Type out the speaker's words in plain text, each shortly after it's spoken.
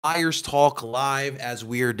Flyers Talk Live as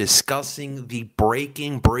we are discussing the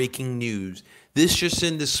breaking news. This just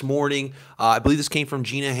in this morning. I believe this came from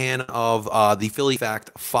Gina Han of the Philly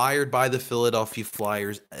Fact. Fired by the Philadelphia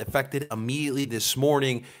Flyers, effected immediately this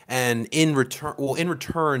morning. And in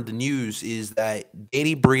return, the news is that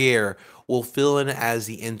Danny Briere will fill in as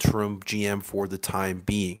the interim GM for the time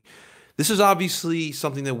being. This is obviously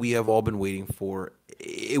something that we have all been waiting for.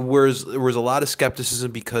 There was a lot of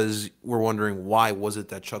skepticism because we're wondering why was it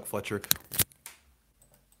that Chuck Fletcher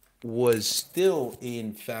was still,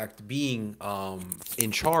 in fact, being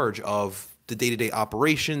in charge of the day-to-day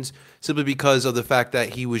operations, simply because of the fact that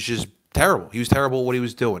he was just terrible. He was terrible at what he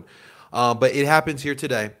was doing. But it happens here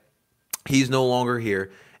today. He's no longer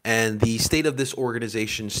here, and the state of this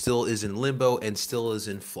organization still is in limbo and still is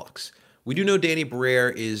in flux. We do know Danny Briere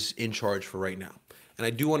is in charge for right now. And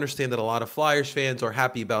I do understand that a lot of Flyers fans are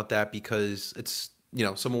happy about that because it's,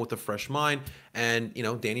 someone with a fresh mind. And,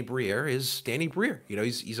 Danny Briere is Danny Briere.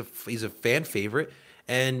 He's a fan favorite,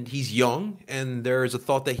 and he's young, and there's a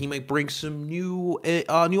thought that he might bring some new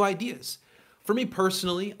ideas. For me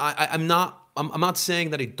personally, I'm not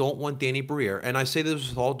saying that I don't want Danny Briere, and I say this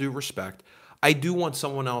with all due respect. I do want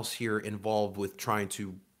someone else here involved with trying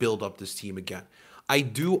to build up this team again. I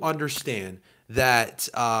do understand that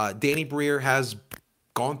Danny Briere has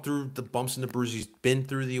gone through the bumps and the bruises. He's been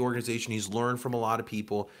through the organization. He's learned from a lot of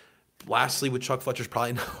people. Lastly, with Chuck Fletcher's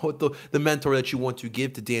probably not the mentor that you want to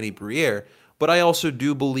give to Danny Briere. But I also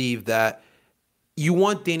do believe that you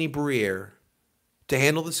want Danny Briere to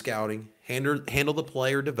handle the scouting, handle the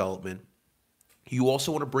player development. You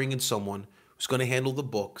also want to bring in someone who's going to handle the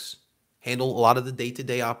books, handle a lot of the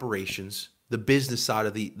day-to-day operations, the business side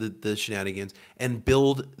of the shenanigans, and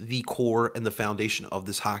build the core and the foundation of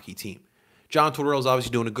this hockey team. John Tortorella is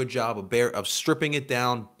obviously doing a good job of stripping it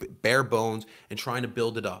down, bare bones, and trying to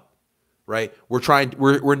build it up. Right?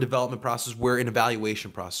 We're in development process. We're in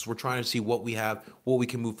evaluation process. We're trying to see what we have, what we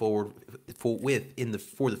can move forward for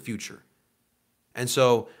the future. And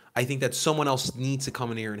so I think that someone else needs to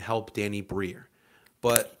come in here and help Danny Briere.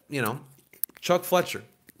 But Chuck Fletcher,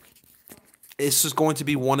 this is going to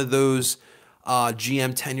be one of those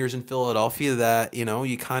GM tenures in Philadelphia that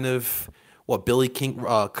you kind of Billy King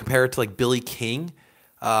compare it to like Billy King,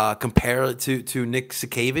 compare it to Nick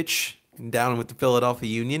Sakiewicz down with the Philadelphia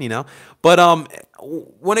Union, But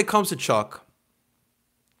when it comes to Chuck,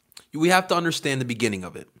 we have to understand the beginning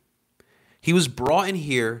of it. He was brought in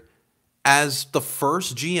here as the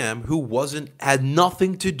first GM who had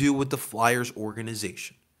nothing to do with the Flyers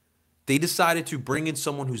organization. They decided to bring in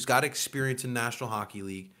someone who's got experience in National Hockey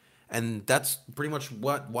League, and that's pretty much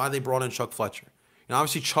why they brought in Chuck Fletcher.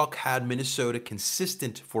 Obviously, Chuck had Minnesota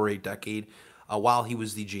consistent for a decade while he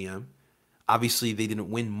was the GM. Obviously, they didn't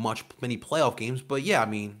win many playoff games, but yeah,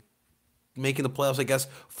 making the playoffs, I guess,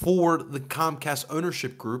 for the Comcast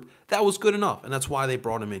ownership group, that was good enough, and that's why they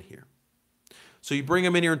brought him in here. So you bring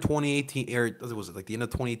him in here in 2018, or was it like the end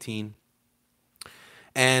of 2018?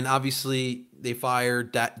 And obviously, they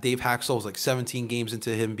fired Dave Haxall. Was like 17 games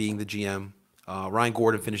into him being the GM. Ryan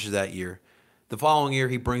Gordon finishes that year. The following year,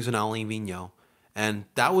 he brings in Alain Vigneault. And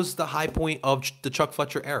that was the high point of the Chuck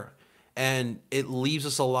Fletcher era. And it leaves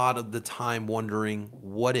us a lot of the time wondering,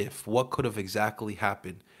 what could have exactly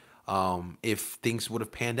happened if things would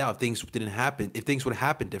have panned out, if things didn't happen, if things would have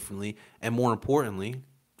happened differently, and more importantly,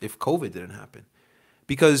 if COVID didn't happen.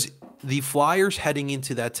 Because the Flyers heading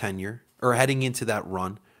into that tenure, or heading into that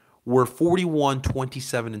run, were 41,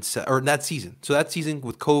 27, and 7, or that season. So that season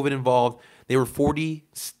with COVID involved, they were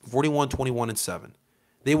 41, 21, and 7.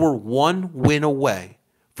 They were one win away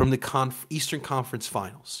from the Eastern Conference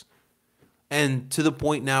Finals. And to the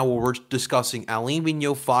point now where we're discussing Alain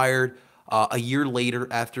Vigneault fired a year later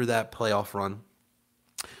after that playoff run.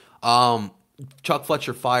 Chuck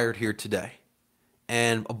Fletcher fired here today.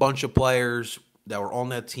 And a bunch of players that were on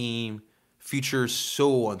that team, future is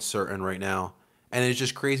so uncertain right now. And it's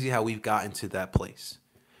just crazy how we've gotten to that place.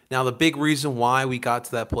 Now, the big reason why we got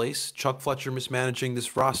to that place, Chuck Fletcher mismanaging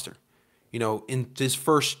this roster. In his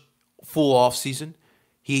first full offseason,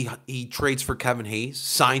 he trades for Kevin Hayes,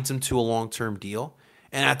 signs him to a long-term deal,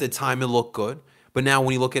 and at the time it looked good. But now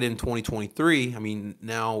when you look at it in 2023,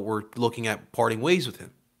 now we're looking at parting ways with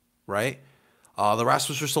him, right? The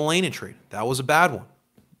Rasmus Ristolainen trade, that was a bad one.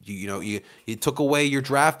 You took away your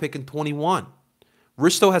draft pick in 21.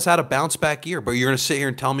 Risto has had a bounce-back year, but you're going to sit here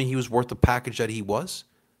and tell me he was worth the package that he was?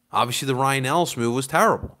 Obviously, the Ryan Ellis move was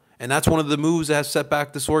terrible. And that's one of the moves that has set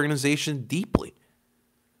back this organization deeply.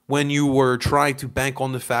 When you were trying to bank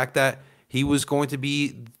on the fact that he was going to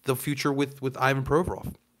be the future with Ivan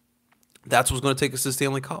Provorov. That's what's going to take us to the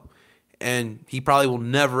Stanley Cup. And he probably will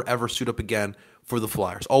never, ever suit up again for the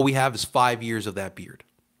Flyers. All we have is 5 years of that beard.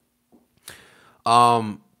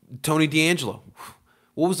 Tony DeAngelo,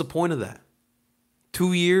 what was the point of that?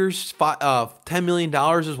 2 years, $10 million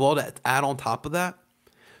as well to add on top of that.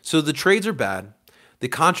 So the trades are bad. The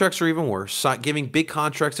contracts are even worse. Giving big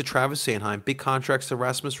contracts to Travis Sanheim, big contracts to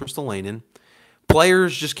Rasmus Ristolainen.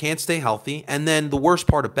 Players just can't stay healthy. And then the worst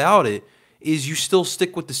part about it is you still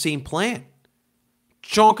stick with the same plan.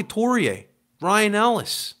 Sean Couturier, Ryan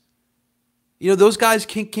Ellis. Those guys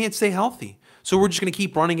can't stay healthy. So we're just going to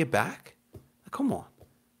keep running it back? Come on.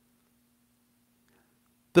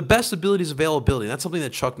 The best ability is availability. That's something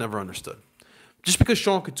that Chuck never understood. Just because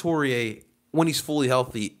Sean Couturier, when he's fully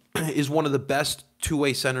healthy, is one of the best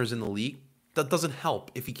two-way centers in the league, that doesn't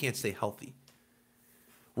help if he can't stay healthy.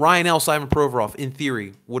 Ryan Ellis, Ivan Provorov, in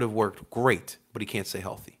theory, would have worked great, but he can't stay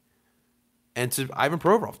healthy. And to Ivan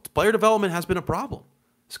Provorov, player development has been a problem.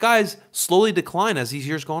 This guy's slowly declined as these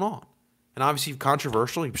years gone on. And obviously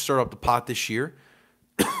controversial. He stirred up the pot this year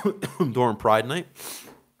during Pride Night.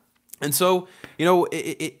 And so,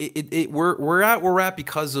 we're at where we're at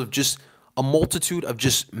because of just a multitude of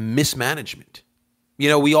just mismanagement.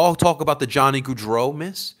 We all talk about the Johnny Gaudreau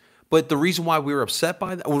miss, but the reason why we were upset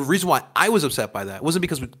by that, or the reason why I was upset by that, wasn't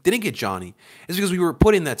because we didn't get Johnny. It's because we were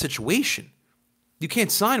put in that situation. You can't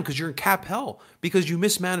sign him because you're in cap hell because you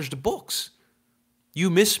mismanaged the books. You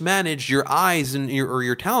mismanaged your eyes and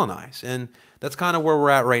your talent eyes, and that's kind of where we're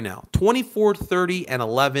at right now. 24, 30, and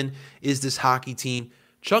 11 is this hockey team.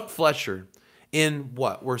 Chuck Fletcher, in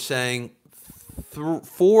what we're saying,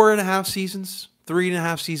 4.5 seasons,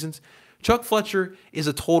 3.5 seasons. Chuck Fletcher is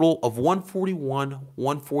a total of 141,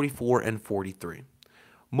 144, and 43.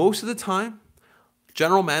 Most of the time,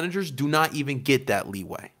 general managers do not even get that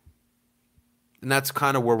leeway. And that's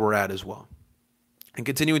kind of where we're at as well. And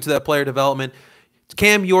continuing to that player development,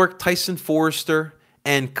 Cam York, Tyson Forrester,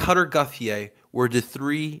 and Cutter Gauthier were the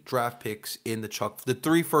three first-round draft picks in the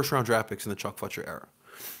Chuck Fletcher era.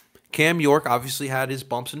 Cam York obviously had his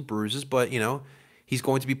bumps and bruises, but he's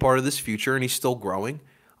going to be part of this future, and he's still growing.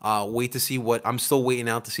 Wait to see what I'm still waiting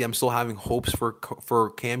out to see. I'm still having hopes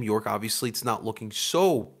for Cam York. Obviously, it's not looking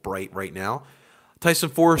so bright right now. Tyson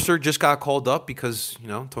Forrester just got called up because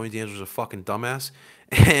Tony DeAngelo's a fucking dumbass.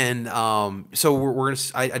 And so we're gonna.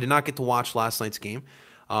 I did not get to watch last night's game,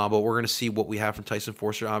 but we're gonna see what we have from Tyson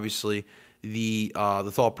Forster. Obviously, the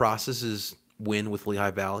thought process is win with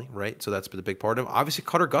Lehigh Valley, right? So that's been the big part of it. Obviously,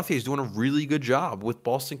 Cutter Gauthier is doing a really good job with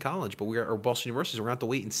Boston College, or Boston University. So we're gonna have to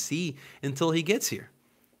wait and see until he gets here.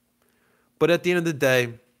 But at the end of the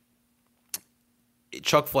day,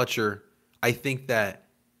 Chuck Fletcher, I think that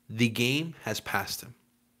the game has passed him,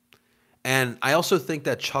 and I also think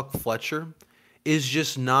that Chuck Fletcher is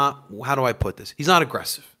just not, how do I put this? He's not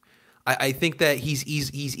aggressive. I think that he's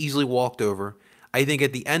easily walked over. I think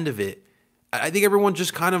at the end of it, I think everyone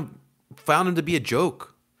just kind of found him to be a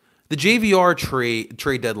joke. The JVR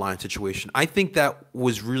trade deadline situation, I think that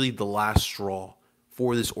was really the last straw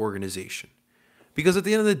for this organization. Because at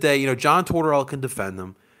the end of the day, John Tortorella can defend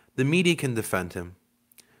him. The media can defend him.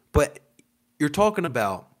 But you're talking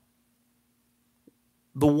about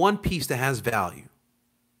the one piece that has value.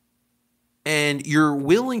 And you're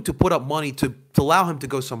willing to put up money to allow him to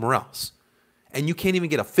go somewhere else. And you can't even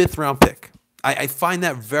get a 5th-round pick. I find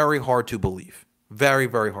that very hard to believe. Very,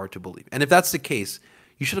 very hard to believe. And if that's the case,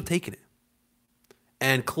 you should have taken it.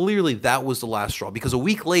 And clearly that was the last straw. Because a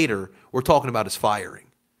week later, we're talking about his firing.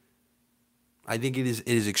 I think it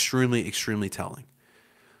is extremely, extremely telling.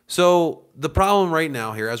 So the problem right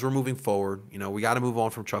now here, as we're moving forward, we got to move on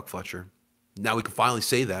from Chuck Fletcher. Now we can finally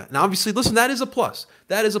say that. Now, obviously, listen, that is a plus.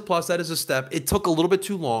 That is a plus. That is a step. It took a little bit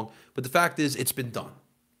too long, but the fact is it's been done.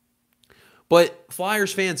 But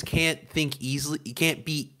Flyers fans can't think easily, can't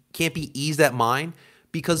be eased at mind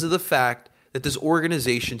because of the fact that this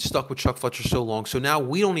organization stuck with Chuck Fletcher so long. So now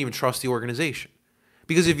we don't even trust the organization.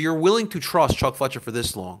 Because if you're willing to trust Chuck Fletcher for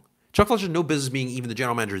this long, Chuck Fletcher has no business being even the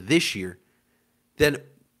general manager this year, then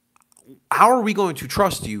how are we going to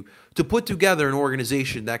trust you to put together an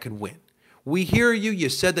organization that can win? We hear you. You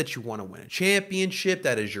said that you want to win a championship.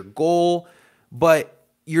 That is your goal. But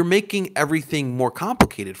you're making everything more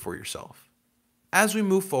complicated for yourself. As we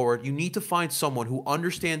move forward, you need to find someone who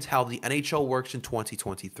understands how the NHL works in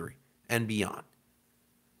 2023 and beyond.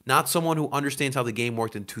 Not someone who understands how the game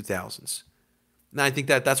worked in 2000s. And I think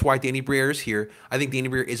that's why Danny Briere is here. I think Danny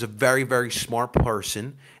Briere is a very, very smart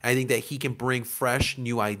person. And I think that he can bring fresh,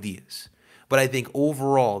 new ideas. But I think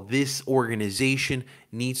overall, this organization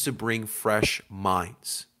needs to bring fresh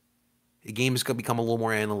minds. The game is going to become a little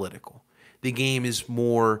more analytical. The game is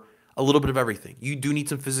a little bit of everything. You do need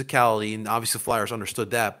some physicality, and obviously the Flyers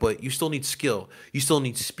understood that, but you still need skill. You still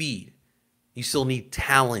need speed. You still need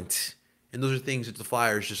talent. And those are things that the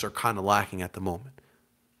Flyers just are kind of lacking at the moment.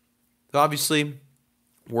 So obviously,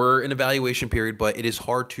 we're in evaluation period, but it is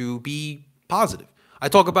hard to be positive. I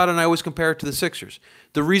talk about it and I always compare it to the Sixers.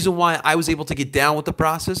 The reason why I was able to get down with the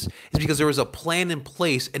process is because there was a plan in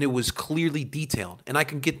place and it was clearly detailed. And I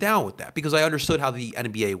can get down with that because I understood how the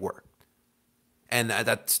NBA worked. And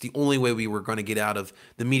that's the only way we were going to get out of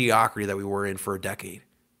the mediocrity that we were in for a decade.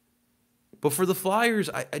 But for the Flyers,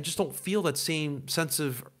 I just don't feel that same sense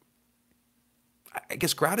of, I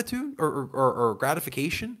guess, gratitude or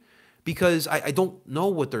gratification because I don't know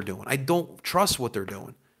what they're doing. I don't trust what they're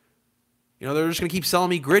doing. You know, they're just going to keep selling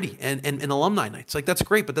me gritty and alumni nights. Like, that's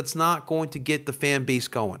great, but that's not going to get the fan base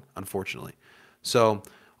going, unfortunately. So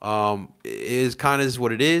it is kind of is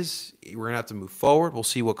what it is. We're going to have to move forward. We'll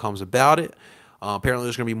see what comes about it. Apparently,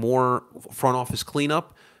 there's going to be more front office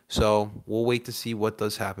cleanup. So we'll wait to see what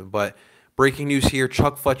does happen. But breaking news here,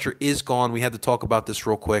 Chuck Fletcher is gone. We had to talk about this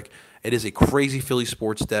real quick. It is a crazy Philly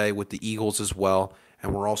sports day with the Eagles as well.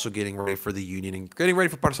 And we're also getting ready for the Union and getting ready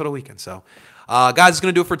for Barcelona weekend. So, guys, it's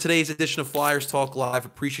going to do it for today's edition of Flyers Talk Live.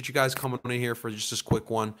 Appreciate you guys coming on in here for just this quick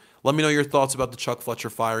one. Let me know your thoughts about the Chuck Fletcher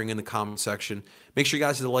firing in the comment section. Make sure you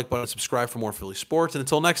guys hit the like button and subscribe for more Philly sports. And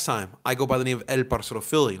until next time, I go by the name of El Parcero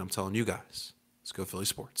Philly, and I'm telling you guys, let's go Philly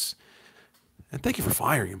sports. And thank you for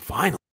firing him, finally.